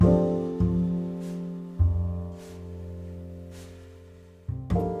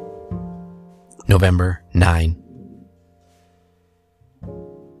November 9.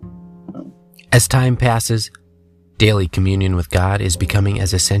 As time passes, daily communion with God is becoming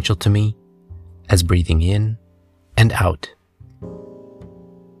as essential to me as breathing in and out.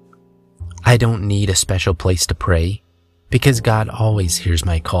 I don't need a special place to pray because God always hears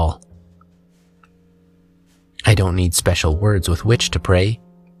my call. I don't need special words with which to pray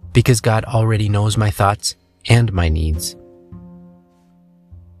because God already knows my thoughts and my needs.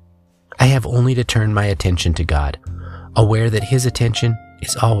 I have only to turn my attention to God, aware that His attention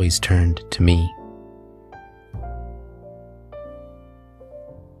is always turned to me.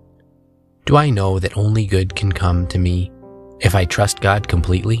 Do I know that only good can come to me if I trust God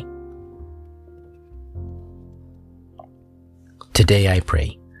completely? Today I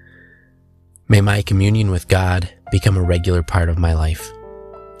pray, may my communion with God become a regular part of my life,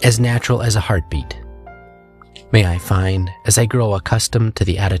 as natural as a heartbeat. May I find, as I grow accustomed to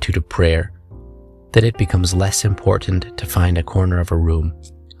the attitude of prayer, that it becomes less important to find a corner of a room,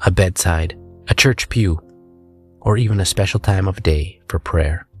 a bedside, a church pew, or even a special time of day for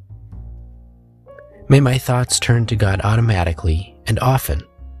prayer. May my thoughts turn to God automatically and often,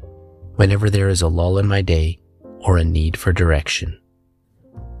 whenever there is a lull in my day or a need for direction.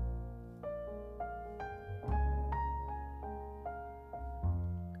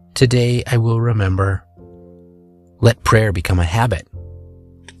 Today I will remember, let prayer become a habit.